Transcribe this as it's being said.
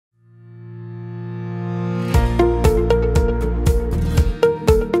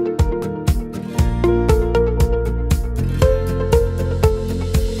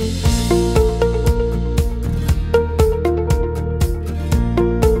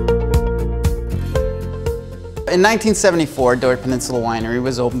In 1974, Door Peninsula Winery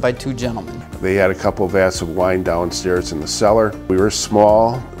was opened by two gentlemen. They had a couple of vats of wine downstairs in the cellar. We were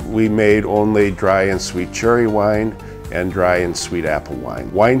small. We made only dry and sweet cherry wine and dry and sweet apple wine.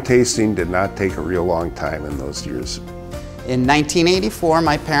 Wine tasting did not take a real long time in those years. In 1984,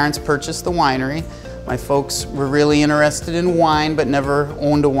 my parents purchased the winery. My folks were really interested in wine, but never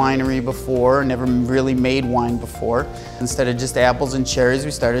owned a winery before, never really made wine before. Instead of just apples and cherries, we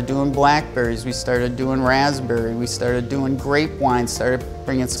started doing blackberries, we started doing raspberry, we started doing grape wine, started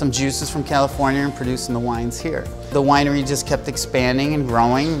bringing some juices from California and producing the wines here. The winery just kept expanding and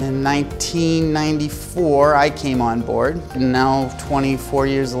growing. In 1994, I came on board, and now 24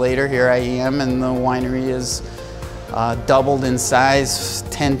 years later, here I am, and the winery is doubled in size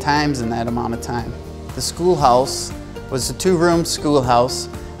 10 times in that amount of time. The schoolhouse was a two-room schoolhouse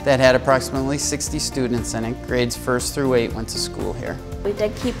that had approximately 60 students in it. Grades 1st through 8 went to school here. We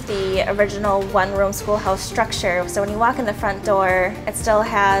did keep the original one-room schoolhouse structure, so when you walk in the front door, it still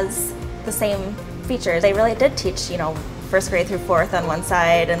has the same features. They really did teach, you know, 1st grade through 4th on one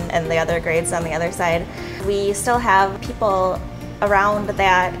side and the other grades on the other side. We still have people around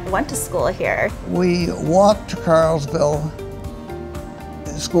that went to school here. We walked to Carlsville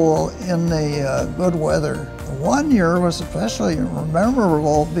school in the good weather. One year was especially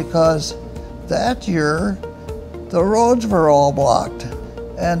memorable because that year the roads were all blocked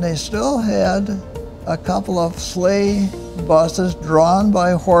and they still had a couple of sleigh buses drawn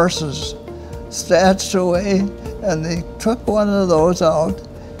by horses stashed away, and they took one of those out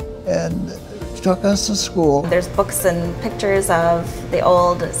and took us to school. There's books and pictures of the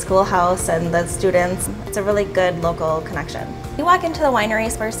old schoolhouse and the students. It's a really good local connection. You walk into the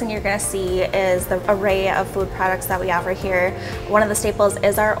winery, first thing you're going to see is the array of food products that we offer here. One of the staples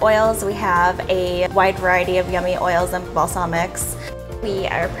is our oils. We have a wide variety of yummy oils and balsamics. We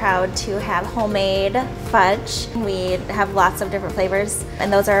are proud to have homemade fudge. We have lots of different flavors,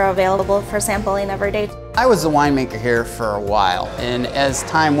 and those are available for sampling every day. I was the winemaker here for a while, and as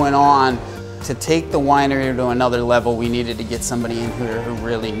time went on, to take the winery to another level, we needed to get somebody in here who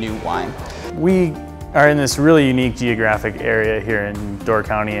really knew wine. We are in this really unique geographic area here in Door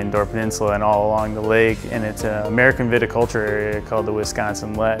County and Door Peninsula and all along the lake, and it's an American viticulture area called the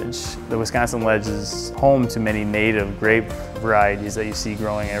Wisconsin Ledge. The Wisconsin Ledge is home to many native grape varieties that you see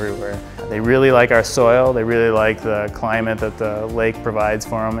growing everywhere. They really like our soil, they really like the climate that the lake provides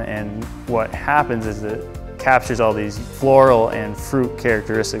for them, and what happens is it captures all these floral and fruit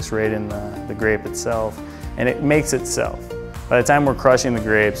characteristics right in the grape itself, and it makes itself. By the time we're crushing the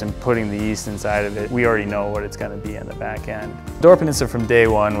grapes and putting the yeast inside of it, we already know what it's going to be in the back end. Door Peninsula from day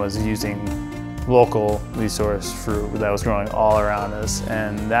one was using locally sourced fruit that was growing all around us,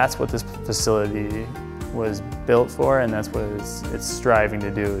 and that's what this facility was built for, and that's what it's striving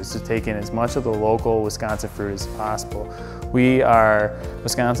to do, is to take in as much of the local Wisconsin fruit as possible. We are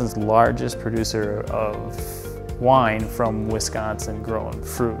Wisconsin's largest producer of wine from Wisconsin grown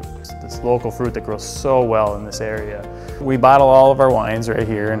fruit. It's this local fruit that grows so well in this area. We bottle all of our wines right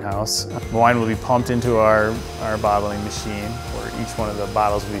here in-house. The wine will be pumped into our bottling machine, where each one of the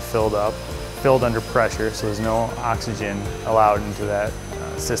bottles will be filled under pressure, so there's no oxygen allowed into that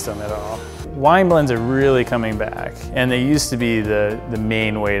system at all. Wine blends are really coming back, and they used to be the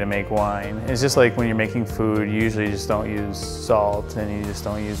main way to make wine. It's just like when you're making food, you usually just don't use salt and you just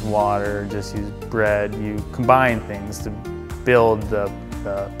don't use water, just use bread. You combine things to build the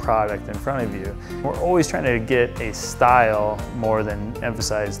product in front of you. We're always trying to get a style more than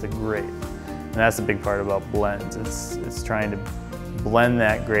emphasize the grape. And that's the big part about blends. It's trying to blend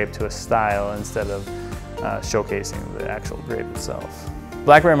that grape to a style instead of showcasing the actual grape itself.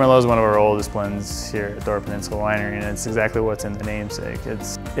 Blackberry Merlot is one of our oldest blends here at Door Peninsula Winery, and it's exactly what's in the namesake.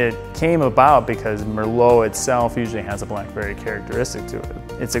 It came about because Merlot itself usually has a blackberry characteristic to it.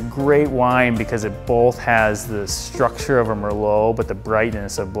 It's a great wine because it both has the structure of a Merlot but the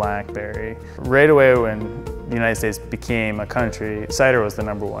brightness of blackberry. Right away when the United States became a country, cider was the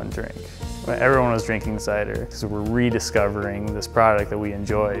 #1 drink. Everyone was drinking cider because we're rediscovering this product that we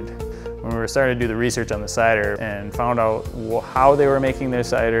enjoyed. When we were starting to do the research on the cider and found out how they were making their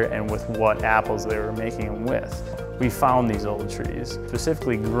cider and with what apples they were making them with, we found these old trees,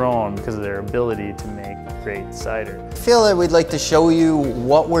 specifically grown because of their ability to make great cider. I feel that we'd like to show you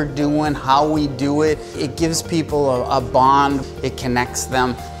what we're doing, how we do it. It gives people a bond, it connects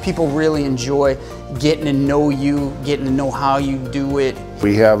them. People really enjoy getting to know you, getting to know how you do it.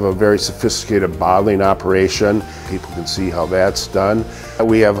 We have a very sophisticated bottling operation. People can see how that's done.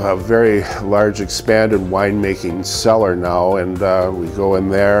 We have a very large expanded winemaking cellar now, and we go in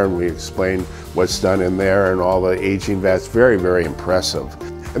there and we explain what's done in there and all the aging vats. Very, very impressive.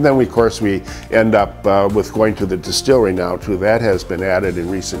 And then, of course, we end up with going to the distillery now, too. That has been added in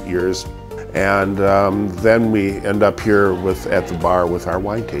recent years. And then we end up here at the bar with our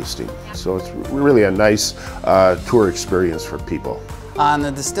wine tasting. So it's really a nice tour experience for people. On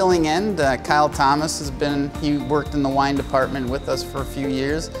the distilling end, Kyle Thomas he worked in the wine department with us for a few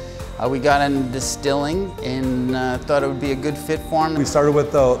years. We got into distilling and thought it would be a good fit for him. We started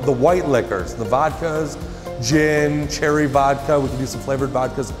with the white liquors, the vodkas, gin, cherry vodka, we could do some flavored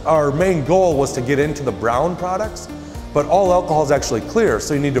vodkas. Our main goal was to get into the brown products, but all alcohol is actually clear,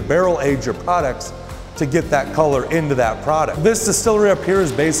 so you need to barrel age your products to get that color into that product. This distillery up here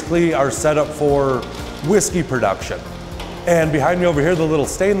is basically our setup for whiskey production. And behind me over here, the little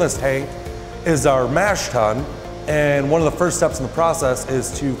stainless tank is our mash tun. And one of the first steps in the process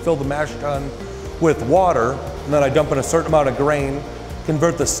is to fill the mash tun with water, and then I dump in a certain amount of grain,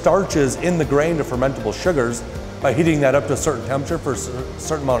 convert the starches in the grain to fermentable sugars by heating that up to a certain temperature for a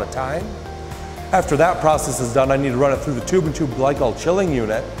certain amount of time. After that process is done, I need to run it through the tube and tube glycol chilling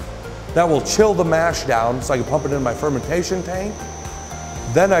unit. That will chill the mash down so I can pump it in my fermentation tank.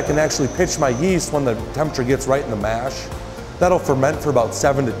 Then I can actually pitch my yeast when the temperature gets right in the mash. That'll ferment for about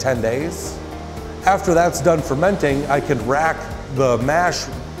 7 to 10 days. After that's done fermenting, I can rack the mash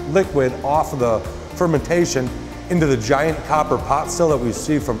liquid off of the fermentation into the giant copper pot still that we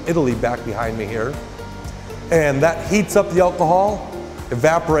see from Italy back behind me here. And that heats up the alcohol,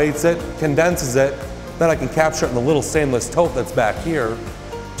 evaporates it, condenses it, then I can capture it in the little stainless tote that's back here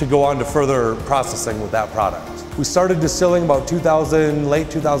to go on to further processing with that product. We started distilling about late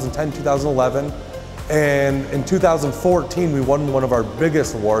 2010, 2011, and in 2014 we won one of our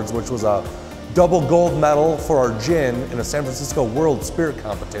biggest awards, which was a double gold medal for our gin in a San Francisco World Spirit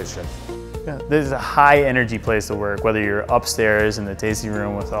Competition. Yeah, this is a high energy place to work, whether you're upstairs in the tasting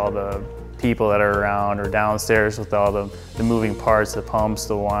room with all the people that are around, or downstairs with all the moving parts, the pumps,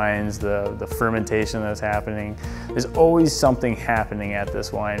 the wines, the fermentation that's happening. There's always something happening at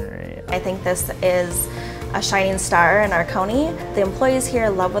this winery. I think this is a shining star in our county. The employees here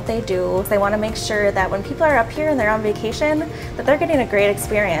love what they do. They want to make sure that when people are up here and they're on vacation, that they're getting a great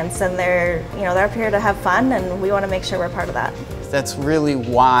experience, and they're up here to have fun, and we want to make sure we're part of that. That's really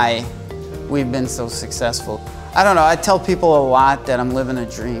why we've been so successful. I don't know, I tell people a lot that I'm living a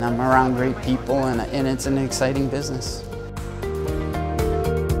dream. I'm around great people, and it's an exciting business.